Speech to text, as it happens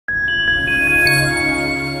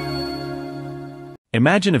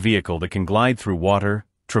Imagine a vehicle that can glide through water,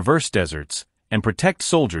 traverse deserts, and protect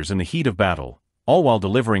soldiers in the heat of battle, all while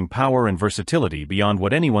delivering power and versatility beyond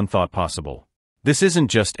what anyone thought possible. This isn't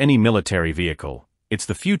just any military vehicle, it's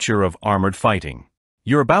the future of armored fighting.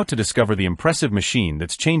 You're about to discover the impressive machine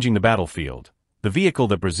that's changing the battlefield, the vehicle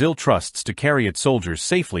that Brazil trusts to carry its soldiers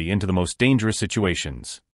safely into the most dangerous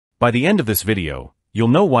situations. By the end of this video, you'll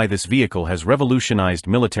know why this vehicle has revolutionized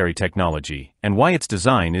military technology and why its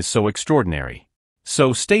design is so extraordinary.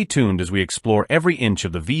 So stay tuned as we explore every inch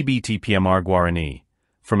of the VBTP-MR Guarani,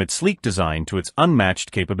 from its sleek design to its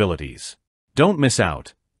unmatched capabilities. Don't miss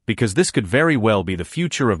out, because this could very well be the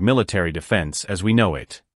future of military defense as we know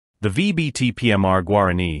it. The VBTP-MR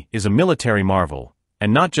Guarani is a military marvel,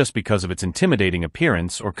 and not just because of its intimidating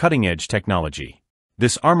appearance or cutting-edge technology.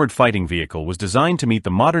 This armored fighting vehicle was designed to meet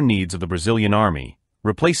the modern needs of the Brazilian army,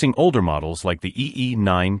 replacing older models like the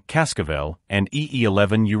EE-9 Cascavel and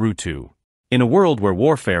EE-11 Urutu. In a world where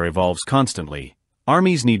warfare evolves constantly,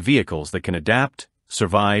 armies need vehicles that can adapt,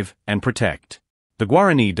 survive, and protect. The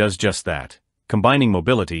Guarani does just that, combining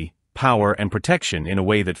mobility, power, and protection in a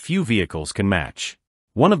way that few vehicles can match.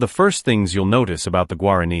 One of the first things you'll notice about the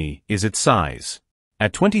Guarani is its size.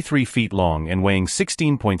 At 23 feet long and weighing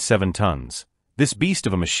 16.7 tons, this beast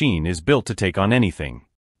of a machine is built to take on anything.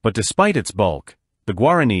 But despite its bulk, the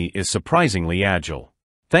Guarani is surprisingly agile.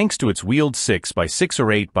 Thanks to its wheeled 6x6 or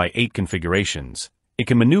 8x8 configurations, it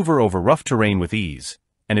can maneuver over rough terrain with ease,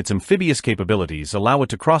 and its amphibious capabilities allow it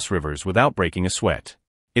to cross rivers without breaking a sweat.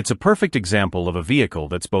 It's a perfect example of a vehicle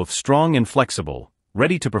that's both strong and flexible,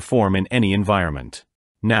 ready to perform in any environment.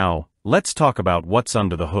 Now, let's talk about what's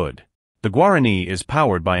under the hood. The Guarani is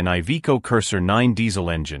powered by an Iveco Cursor 9 diesel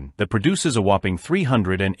engine that produces a whopping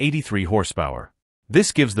 383 horsepower.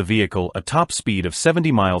 This gives the vehicle a top speed of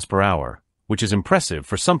 70 miles per hour, which is impressive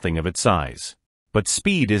for something of its size. But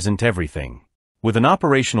speed isn't everything. With an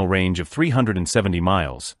operational range of 370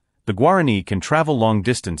 miles, the Guarani can travel long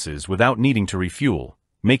distances without needing to refuel,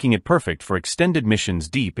 making it perfect for extended missions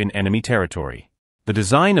deep in enemy territory. The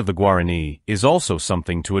design of the Guarani is also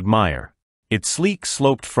something to admire. Its sleek,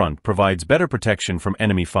 sloped front provides better protection from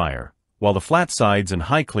enemy fire, while the flat sides and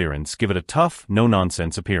high clearance give it a tough,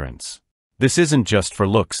 no-nonsense appearance. This isn't just for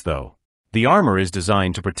looks, though. The armor is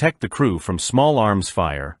designed to protect the crew from small arms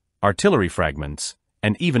fire, artillery fragments,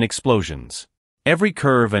 and even explosions. Every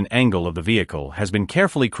curve and angle of the vehicle has been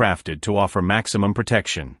carefully crafted to offer maximum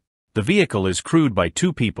protection. The vehicle is crewed by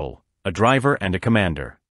 2 people, a driver and a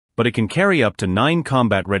commander. But it can carry up to 9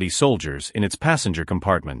 combat-ready soldiers in its passenger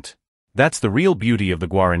compartment. That's the real beauty of the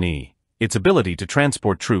Guarani, its ability to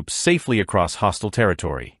transport troops safely across hostile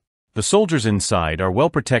territory. The soldiers inside are well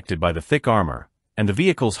protected by the thick armor, and the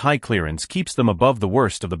vehicle's high clearance keeps them above the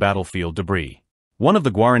worst of the battlefield debris. One of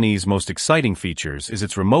the Guarani's most exciting features is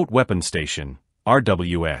its Remote Weapon Station,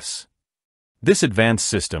 RWS. This advanced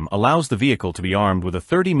system allows the vehicle to be armed with a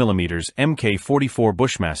 30mm Mk-44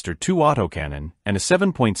 Bushmaster 2 autocannon and a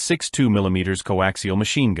 7.62mm coaxial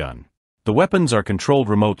machine gun. The weapons are controlled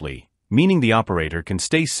remotely, meaning the operator can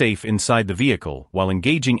stay safe inside the vehicle while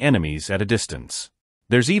engaging enemies at a distance.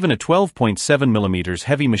 There's even a 12.7mm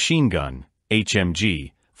heavy machine gun,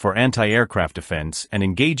 HMG, for anti-aircraft defense and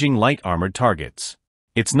engaging light armored targets.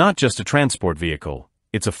 It's not just a transport vehicle,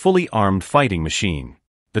 it's a fully armed fighting machine.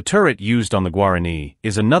 The turret used on the Guarani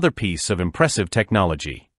is another piece of impressive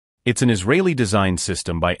technology. It's an Israeli-designed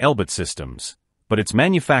system by Elbit Systems, but it's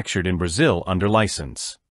manufactured in Brazil under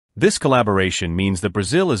license. This collaboration means that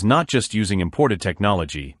Brazil is not just using imported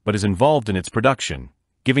technology but is involved in its production,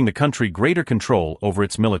 giving the country greater control over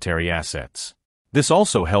its military assets. This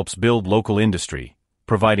also helps build local industry,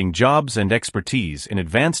 providing jobs and expertise in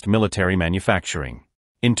advanced military manufacturing.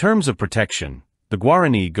 In terms of protection, the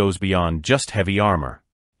Guarani goes beyond just heavy armor.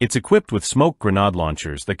 It's equipped with smoke grenade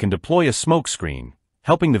launchers that can deploy a smoke screen,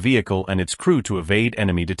 helping the vehicle and its crew to evade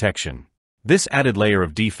enemy detection. This added layer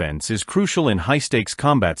of defense is crucial in high-stakes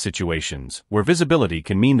combat situations where visibility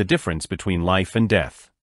can mean the difference between life and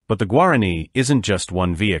death. But the Guarani isn't just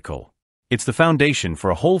one vehicle. It's the foundation for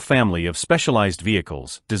a whole family of specialized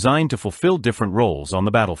vehicles designed to fulfill different roles on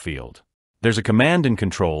the battlefield. There's a command and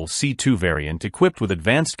control C2 variant equipped with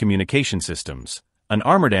advanced communication systems, an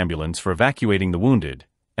armored ambulance for evacuating the wounded,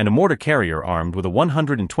 and a mortar carrier armed with a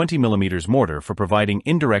 120mm mortar for providing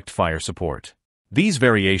indirect fire support. These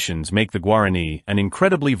variations make the Guarani an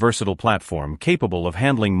incredibly versatile platform capable of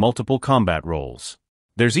handling multiple combat roles.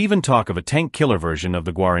 There's even talk of a tank killer version of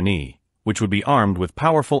the Guarani, which would be armed with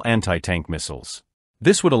powerful anti-tank missiles.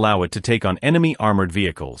 This would allow it to take on enemy armored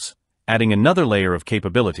vehicles, adding another layer of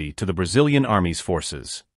capability to the Brazilian Army's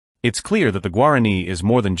forces. It's clear that the Guarani is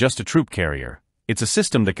more than just a troop carrier, it's a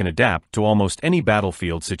system that can adapt to almost any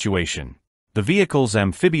battlefield situation. The vehicle's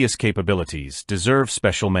amphibious capabilities deserve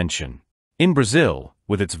special mention. In Brazil,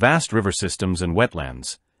 with its vast river systems and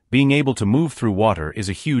wetlands, being able to move through water is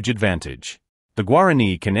a huge advantage. The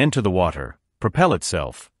Guarani can enter the water, propel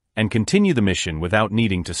itself, and continue the mission without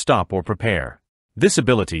needing to stop or prepare. This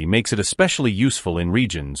ability makes it especially useful in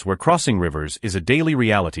regions where crossing rivers is a daily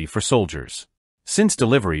reality for soldiers. Since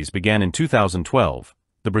deliveries began in 2012,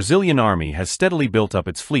 the Brazilian Army has steadily built up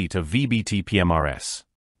its fleet of VBTP-MRs.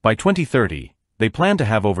 By 2030, they plan to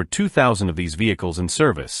have over 2,000 of these vehicles in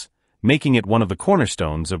service, making it one of the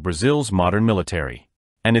cornerstones of Brazil's modern military.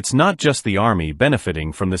 And it's not just the army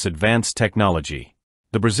benefiting from this advanced technology.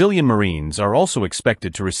 The Brazilian Marines are also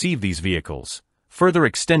expected to receive these vehicles, further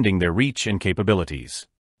extending their reach and capabilities.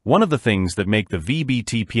 One of the things that make the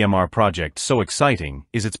VBTP-MR project so exciting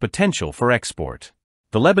is its potential for export.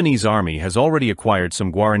 The Lebanese army has already acquired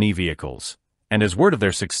some Guarani vehicles, and as word of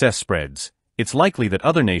their success spreads, it's likely that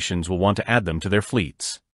other nations will want to add them to their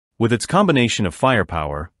fleets. With its combination of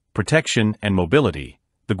firepower, protection, and mobility,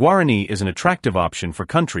 the Guarani is an attractive option for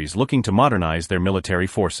countries looking to modernize their military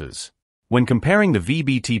forces. When comparing the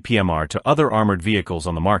VBTP-MR to other armored vehicles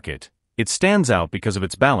on the market, it stands out because of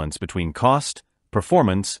its balance between cost,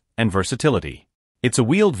 performance, and versatility. It's a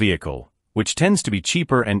wheeled vehicle, which tends to be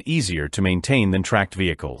cheaper and easier to maintain than tracked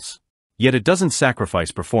vehicles. Yet it doesn't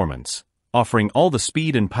sacrifice performance, offering all the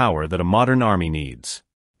speed and power that a modern army needs.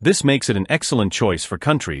 This makes it an excellent choice for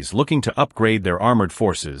countries looking to upgrade their armored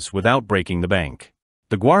forces without breaking the bank.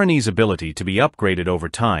 The Guarani's ability to be upgraded over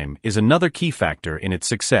time is another key factor in its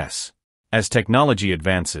success. As technology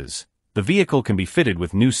advances, the vehicle can be fitted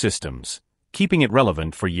with new systems, keeping it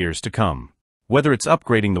relevant for years to come. Whether it's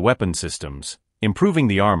upgrading the weapon systems, improving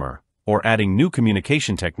the armor, or adding new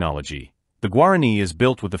communication technology, the Guarani is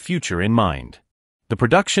built with the future in mind. The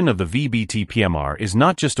production of the VBTP-MR is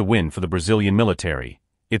not just a win for the Brazilian military,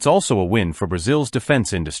 it's also a win for Brazil's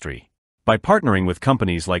defense industry. By partnering with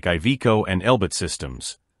companies like Iveco and Elbit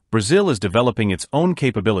Systems, Brazil is developing its own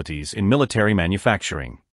capabilities in military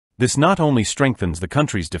manufacturing. This not only strengthens the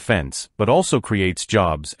country's defense but also creates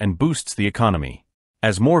jobs and boosts the economy.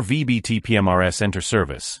 As more VBTP-MRs enter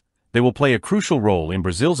service, they will play a crucial role in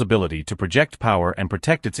Brazil's ability to project power and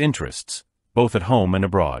protect its interests, both at home and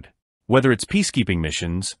abroad. Whether it's peacekeeping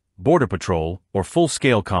missions, border patrol, or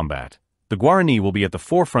full-scale combat, the Guarani will be at the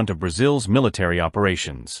forefront of Brazil's military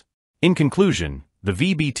operations. In conclusion, the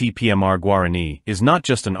VBTP-MR Guarani is not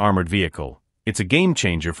just an armored vehicle, it's a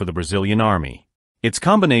game-changer for the Brazilian army. Its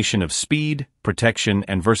combination of speed, protection,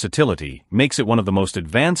 and versatility makes it one of the most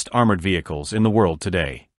advanced armored vehicles in the world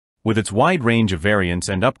today. With its wide range of variants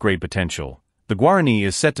and upgrade potential, the Guarani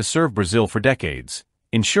is set to serve Brazil for decades,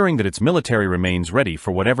 ensuring that its military remains ready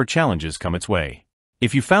for whatever challenges come its way.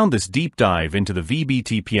 If you found this deep dive into the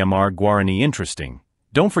VBTP-MR Guarani interesting,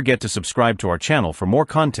 don't forget to subscribe to our channel for more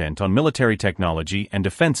content on military technology and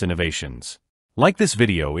defense innovations. Like this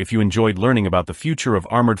video if you enjoyed learning about the future of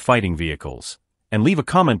armored fighting vehicles, and leave a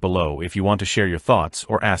comment below if you want to share your thoughts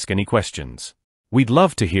or ask any questions. We'd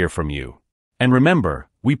love to hear from you. And remember,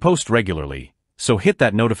 we post regularly, so hit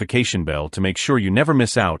that notification bell to make sure you never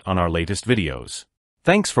miss out on our latest videos.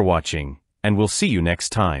 Thanks for watching, and we'll see you next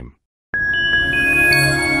time.